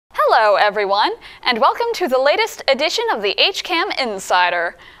Hello everyone, and welcome to the latest edition of the HCAM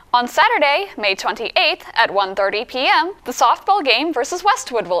Insider. On Saturday, May 28th at 1:30 p.m., the softball game versus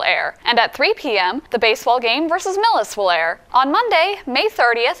Westwood will air, and at 3 p.m., the baseball game versus Millis will air. On Monday, May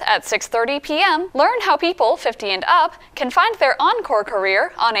 30th at 6:30 p.m., learn how people 50 and up can find their encore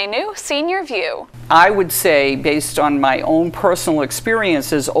career on a new Senior View. I would say, based on my own personal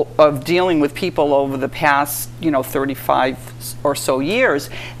experiences of dealing with people over the past, 35 or so years,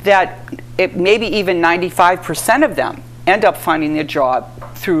 that maybe even 95% of them end up finding their job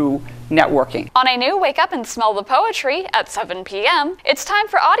through networking. On a new Wake Up and Smell the Poetry at 7 p.m., it's time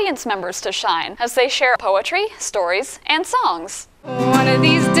for audience members to shine as they share poetry, stories, and songs. One of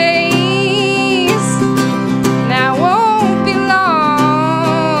these days, now won't be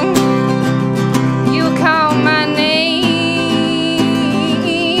long, you'll call my name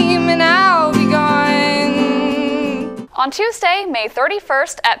and I'll be gone. On Tuesday, May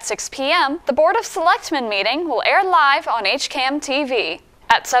 31st at 6 p.m., the Board of Selectmen meeting will air live on HCAM TV.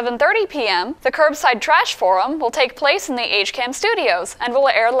 At 7:30 p.m., the Curbside Trash Forum will take place in the HCAM studios and will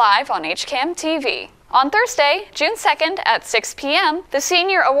air live on HCAM TV. On Thursday, June 2nd at 6 p.m., the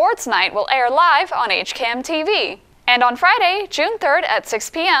Senior Awards Night will air live on HCAM TV. And on Friday, June 3rd at 6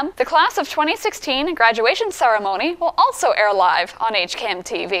 p.m., the Class of 2016 graduation ceremony will also air live on HCAM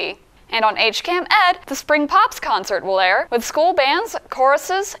TV. And on HCAM Ed, the Spring Pops concert will air, with school bands,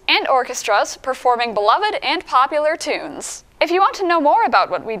 choruses, and orchestras performing beloved and popular tunes. If you want to know more about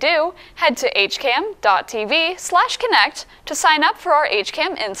what we do, head to hcam.tv/connect to sign up for our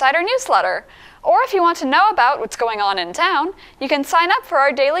HCAM Insider newsletter. Or if you want to know about what's going on in town, you can sign up for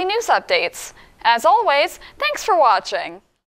our daily news updates. As always, thanks for watching.